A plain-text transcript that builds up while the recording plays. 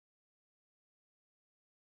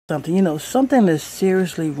Something, something is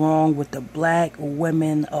seriously wrong with the black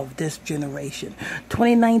women of this generation.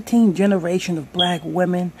 2019 generation of black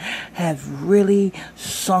women have really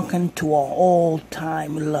sunken to an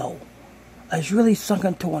all-time low. It's really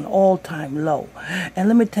sunken to an all-time low. And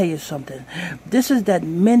let me tell you something. This is that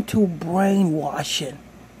mental brainwashing.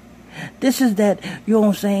 This is that, you know what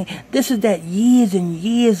I'm saying? This is that years and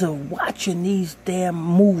years of watching these damn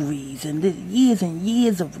movies and years and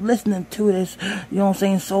years of listening to this, you know what I'm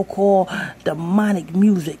saying, so-called demonic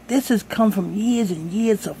music. This has come from years and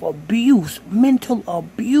years of abuse, mental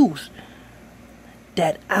abuse,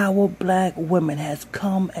 that our black women has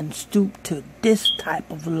come and stooped to this type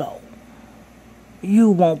of low.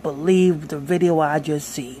 You won't believe the video I just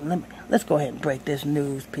seen. Let's go ahead and break this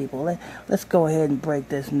news, people. Let's go ahead and break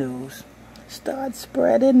this news. Start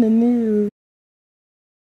spreading the news.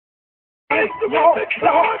 Beans,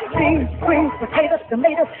 greens, potatoes,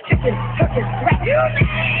 tomatoes, chicken, turkey, rat, you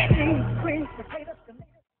name it. Greens, potatoes, tomatoes.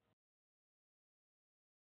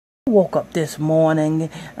 Woke up this morning.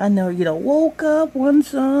 I know, woke up one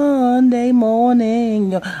Sunday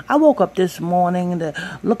morning. I woke up this morning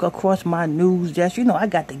to look across my news desk. I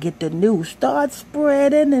got to get the news. Start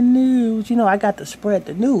spreading the news. I got to spread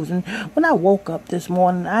the news. And when I woke up this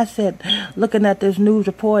morning, I said, looking at this news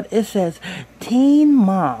report, it says, teen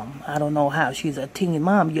mom. I don't know how she's a teen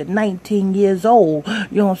mom. You're 19 years old.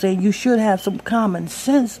 You know what I'm saying? You should have some common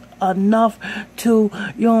sense enough to,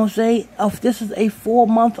 you know what I'm saying, if this is a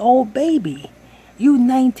 4-month-old baby. You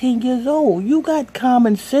 19 years old. You got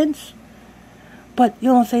common sense. But, you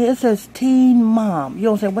know what I'm saying, it says teen mom. You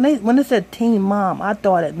know what I'm saying? When it said teen mom, I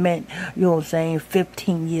thought it meant, you know what I'm saying,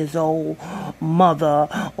 15 years old mother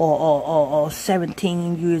or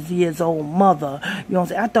 17 years old mother. You know what I'm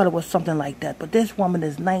saying? I thought it was something like that. But this woman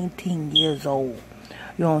is 19 years old.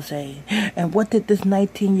 You know what I'm saying? And what did this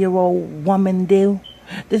 19-year-old woman do?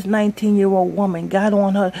 This 19-year-old woman got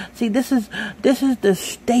on her. See, this is the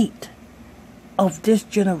state of this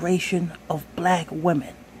generation of black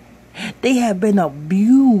women. They have been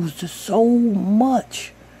abused so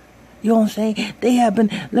much. You know what I'm saying? They have been,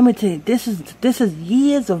 let me tell you, this is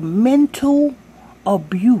years of mental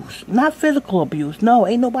abuse, not physical abuse. No,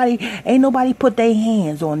 ain't nobody put their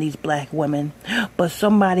hands on these black women, but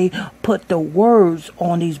somebody put the words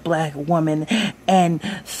on these black women and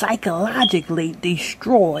psychologically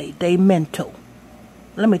destroyed their mental.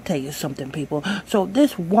 Let me tell you something, people. So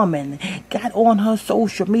this woman got on her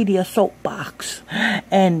social media soapbox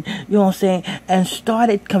and, you know what I'm saying, and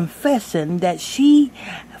started confessing that she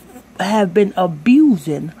have been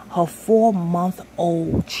abusing her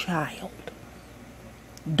 4-month-old child.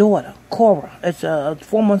 Daughter, Cora. It's a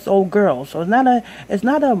 4-month-old girl. So it's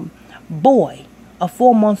not a boy, a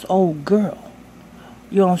 4-month-old girl.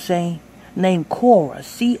 You know what I'm saying? Named Cora.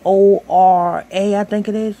 Cora, I think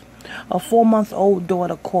it is. A 4-month-old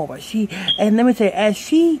daughter, Cora. And let me tell you, as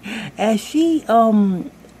she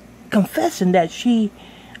confessing that she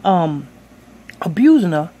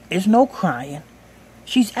abusing her, it's no crying.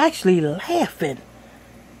 She's actually laughing.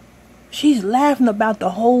 She's laughing about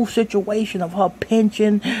the whole situation of her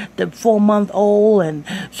pinching the 4-month-old and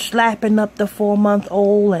slapping up the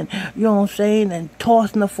 4-month-old and, you know what I'm saying, and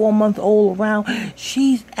tossing the 4-month-old around.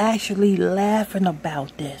 She's actually laughing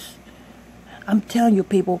about this. I'm telling you,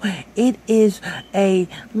 people, let me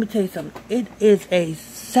tell you something. It is a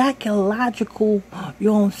psychological, you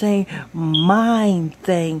know what I'm saying, mind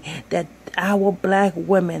thing that our black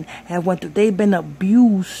women have went through. They've been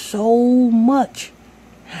abused so much.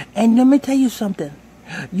 And let me tell you something.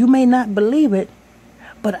 You may not believe it,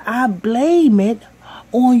 but I blame it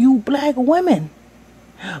on you black women.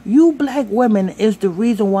 You black women is the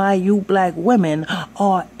reason why you black women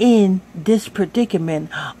are in this predicament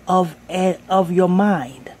of your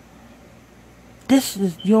mind. This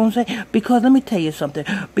is, you know what I'm saying? Because let me tell you something.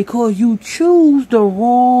 Because you choose the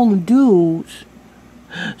wrong dudes.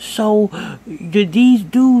 So these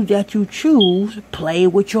dudes that you choose play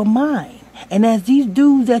with your mind. And as these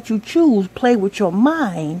dudes that you choose play with your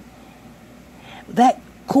mind, that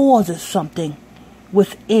causes something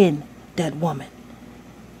within that woman.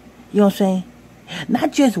 You know what I'm saying?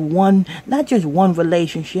 Not just one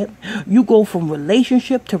relationship. You go from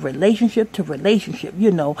relationship to relationship to relationship,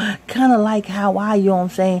 kind of like how I, you know what I'm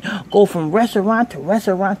saying, go from restaurant to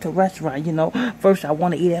restaurant to restaurant, First I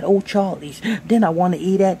want to eat at Old Charlie's. Then I want to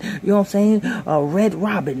eat at, you know what I'm saying, Red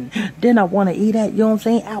Robin. Then I want to eat at, you know what I'm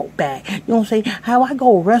saying, Outback. You know what I'm saying? How I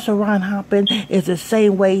go restaurant hopping is the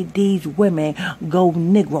same way these women go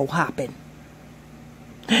Negro hopping.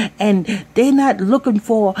 And they're not looking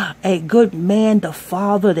for a good man to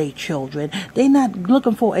father their children. They're not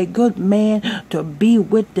looking for a good man to be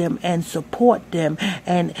with them and support them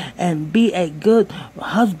and be a good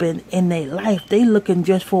husband in their life. They looking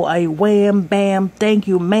just for a wham, bam, thank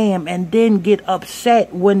you, ma'am, and then get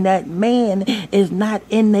upset when that man is not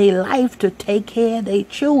in their life to take care of their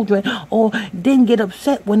children, or then get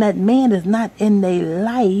upset when that man is not in their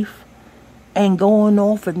life and going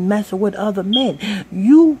off and messing with other men.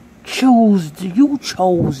 You chose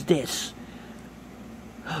this.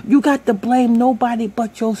 You got to blame nobody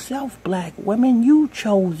but yourself, black women. You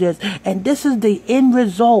chose this. And this is the end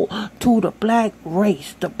result to the black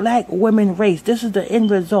race, the black women race. This is the end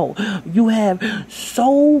result. You have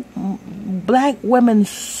black women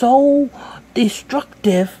so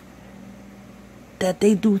destructive that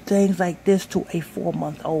they do things like this to a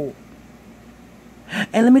 4-month-old.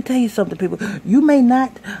 And let me tell you something, people. You may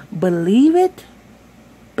not believe it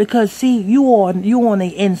because, see, you on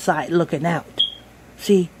the inside looking out.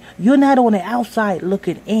 See, you're not on the outside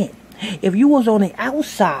looking in. If you was on the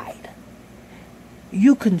outside,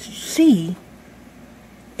 you can see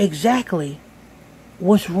exactly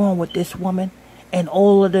what's wrong with this woman and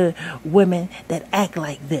all of the women that act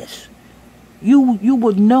like this. You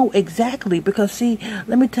would know exactly because, see,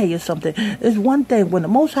 let me tell you something. There's one thing, when the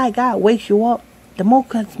Most High God wakes you up, the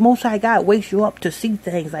Most High God wakes you up to see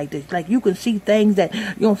things like this. Like, you can see things that, you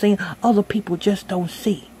know what I'm saying, other people just don't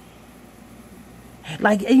see.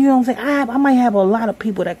 Like, you know what I'm saying, I might have a lot of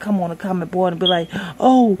people that come on the comment board and be like,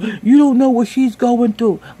 oh, you don't know what she's going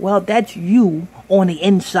through. Well, that's you on the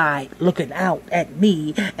inside looking out at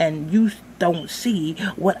me, and you don't see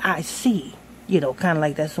what I see. You know, kind of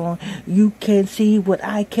like that song, you can't see what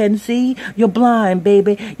I can see. You're blind,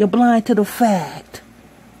 baby. You're blind to the fact.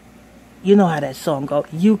 You know how that song goes.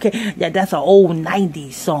 Yeah, that's an old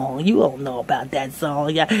 90s song. You don't know about that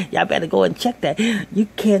song. Y'all better go and check that. You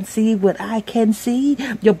can't see what I can see.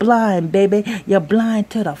 You're blind, baby. You're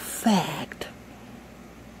blind to the fact.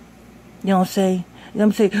 You know what I'm saying? You know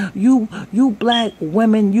what I'm saying? You black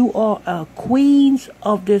women, you are queens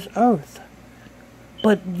of this earth.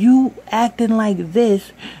 But you acting like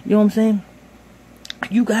this, you know what I'm saying?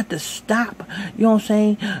 You got to stop, you know what I'm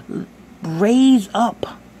saying? Raise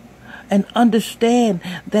up. And understand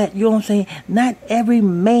that, you know what I'm saying, not every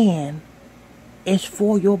man is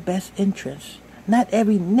for your best interest. Not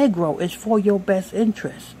every Negro is for your best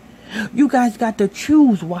interest. You guys got to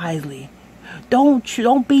choose wisely.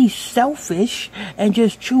 Don't be selfish and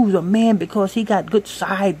just choose a man because he got good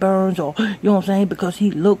sideburns, or, you know what I'm saying, because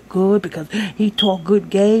he look good, because he talk good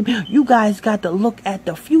game. You guys got to look at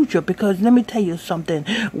the future, because let me tell you something.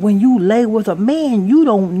 When you lay with a man, you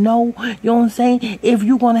don't know, you know what I'm saying, if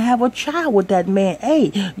you're going to have a child with that man.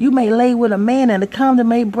 Hey, you may lay with a man and the condom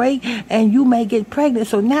may break and you may get pregnant.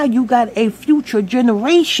 So now you got a future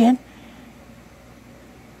generation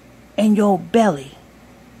in your belly.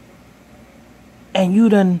 And you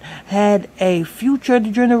done had a future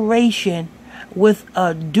generation with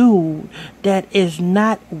a dude that is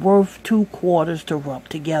not worth 2 quarters to rub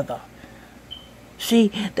together.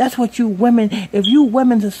 See, that's what you women, if you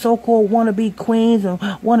women are so-called want to be queens and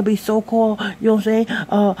want to be so-called, you know what I'm saying,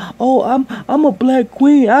 oh, I'm a black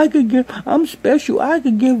queen, I'm special, I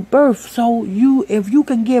can give birth. So if you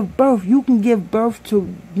can give birth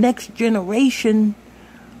to next generationers,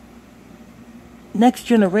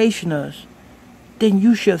 then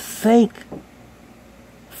you should think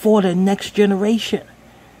for the next generation.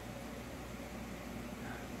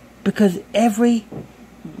 Because every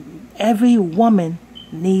woman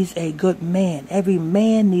needs a good man. Every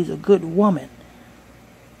man needs a good woman.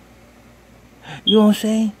 You know what I'm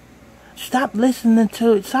saying? Stop listening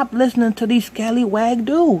to these scallywag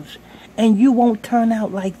dudes, and you won't turn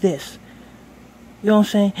out like this. You know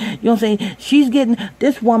what I'm saying? You know what I'm saying?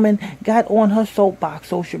 This woman got on her soapbox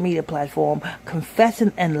social media platform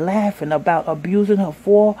confessing and laughing about abusing her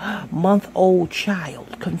 4-month-old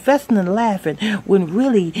child. Confessing and laughing when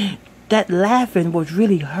really that laughing was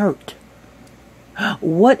really hurt.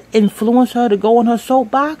 What influenced her to go on her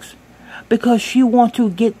soapbox? Because she wants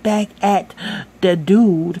to get back at the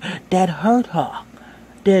dude that hurt her.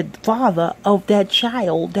 The father of that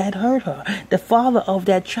child that hurt her. The father of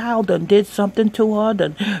that child done did something to her.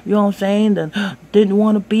 Done, you know what I'm saying? Done didn't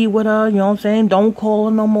want to be with her. You know what I'm saying? Don't call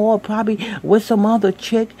her no more. Probably with some other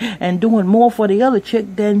chick and doing more for the other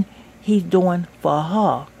chick than he's doing for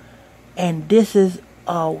her. And this is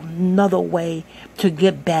another way to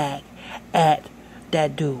get back at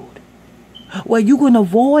that dude. Well, you can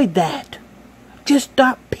avoid that. Just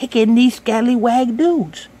stop picking these scallywag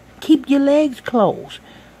dudes. Keep your legs closed.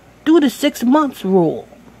 Do the 6 months rule.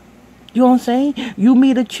 You know what I'm saying? You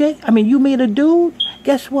meet a chick, you meet a dude,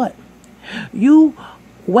 guess what? You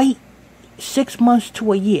wait 6 months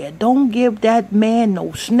to a year. Don't give that man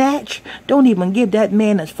no snatch. Don't even give that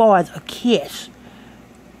man as far as a kiss.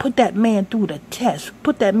 Put that man through the test.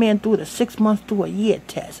 Put that man through the 6 months to a year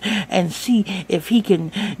test and see if he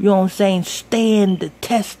can, stand the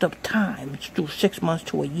test of time through 6 months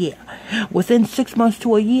to a year. Within 6 months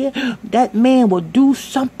to a year, that man will do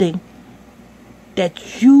something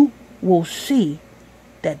that you will see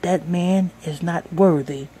that man is not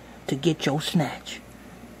worthy to get your snatch.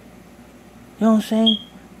 You know what I'm saying?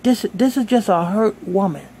 This is just a hurt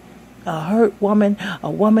woman. A hurt woman, a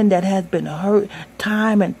woman that has been hurt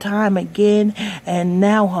time and time again, and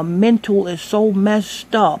now her mental is so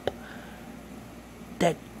messed up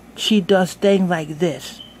that she does things like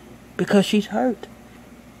this because she's hurt.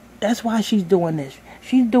 That's why she's doing this.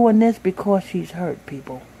 She's doing this because she's hurt,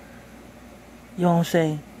 people. You know what I'm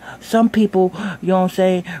saying? Some people,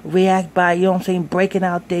 react by, breaking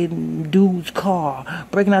out their dude's car,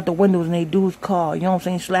 breaking out the windows in their dude's car,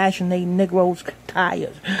 slashing their Negro's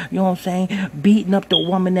tires, beating up the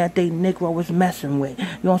woman that they Negro was messing with.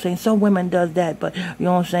 Some women does that, but,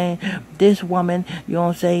 this woman,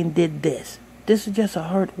 did this. This is just a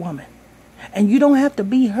hurt woman. And you don't have to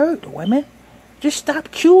be hurt, women. Just stop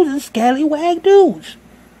choosing scallywag dudes.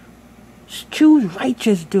 Just choose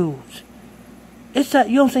righteous dudes. It's a,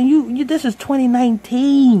 this is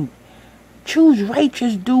 2019. Choose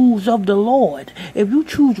righteous dudes of the Lord. If you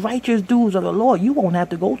choose righteous dudes of the Lord, you won't have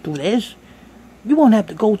to go through this. You won't have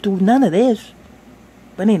to go through none of this.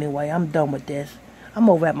 But anyway, I'm done with this. I'm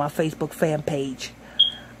over at my Facebook fan page.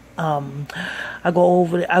 I go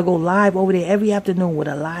live over there every afternoon with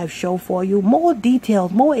a live show for you. More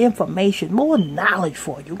details, more information, more knowledge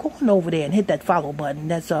for you. Go on over there and hit that follow button.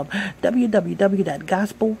 That's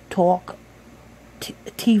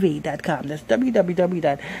www.gospeltalktv.com. That's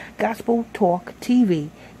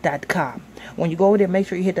www.gospeltalktv.com. When you go over there, make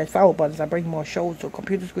sure you hit that follow button so I bring more shows to a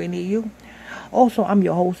computer screen near you. Also, I'm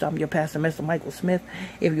your host. I'm your pastor, Mr. Michael Smith.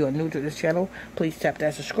 If you are new to this channel, please tap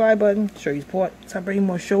that subscribe button. Show your support. So I bring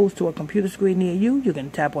more shows to a computer screen near you. You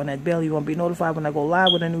can tap on that bell. You want to be notified when I go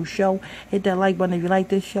live with a new show. Hit that like button if you like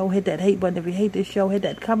this show. Hit that hate button if you hate this show. Hit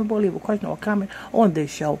that comment button. Leave a question or a comment on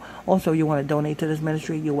this show. Also, you want to donate to this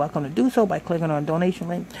ministry, you're welcome to do so by clicking on the donation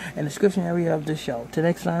link in the description area of this show. Till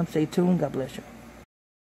next time, stay tuned. God bless you.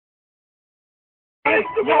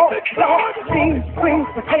 Beans, greens,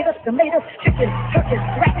 potatoes, tomatoes, chicken, turkeys,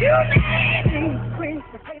 rat. You name it. Beans, greens,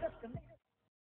 potatoes.